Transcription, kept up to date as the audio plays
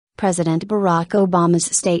President Barack Obama's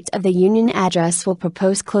State of the Union address will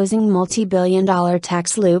propose closing multi-billion-dollar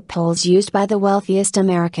tax loopholes used by the wealthiest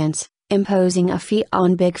Americans, imposing a fee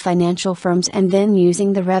on big financial firms and then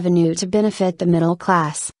using the revenue to benefit the middle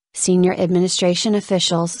class, senior administration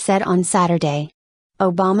officials said on Saturday.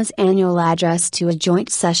 Obama's annual address to a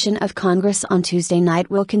joint session of Congress on Tuesday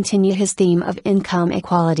night will continue his theme of income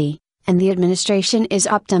equality, and the administration is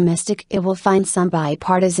optimistic it will find some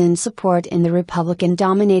bipartisan support in the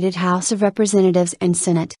Republican-dominated House of Representatives and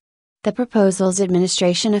Senate. The proposals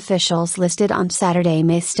administration officials listed on Saturday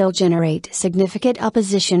may still generate significant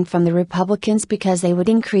opposition from the Republicans because they would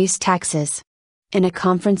increase taxes. In a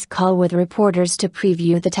conference call with reporters to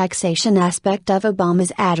preview the taxation aspect of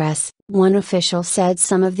Obama's address, one official said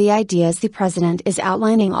some of the ideas the president is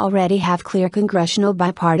outlining already have clear congressional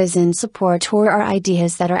bipartisan support or are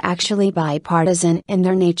ideas that are actually bipartisan in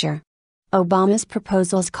their nature. Obama's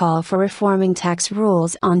proposals call for reforming tax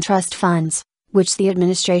rules on trust funds, which the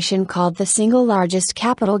administration called the single largest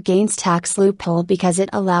capital gains tax loophole because it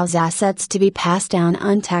allows assets to be passed down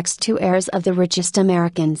untaxed to heirs of the richest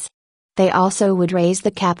Americans. They also would raise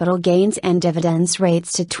the capital gains and dividends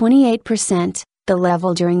rates to 28%, the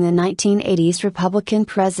level during the 1980s Republican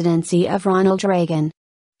presidency of Ronald Reagan.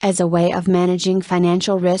 As a way of managing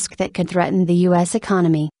financial risk that could threaten the U.S.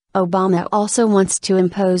 economy, Obama also wants to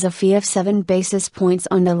impose a fee of 7 basis points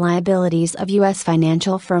on the liabilities of U.S.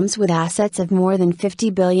 financial firms with assets of more than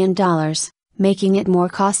 $50 billion, making it more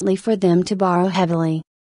costly for them to borrow heavily.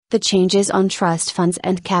 The changes on trust funds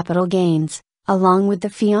and capital gains, along with the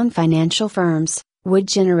fee on financial firms, would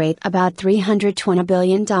generate about $320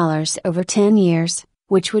 billion over 10 years,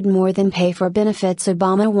 which would more than pay for benefits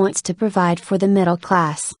Obama wants to provide for the middle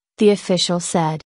class, the official said.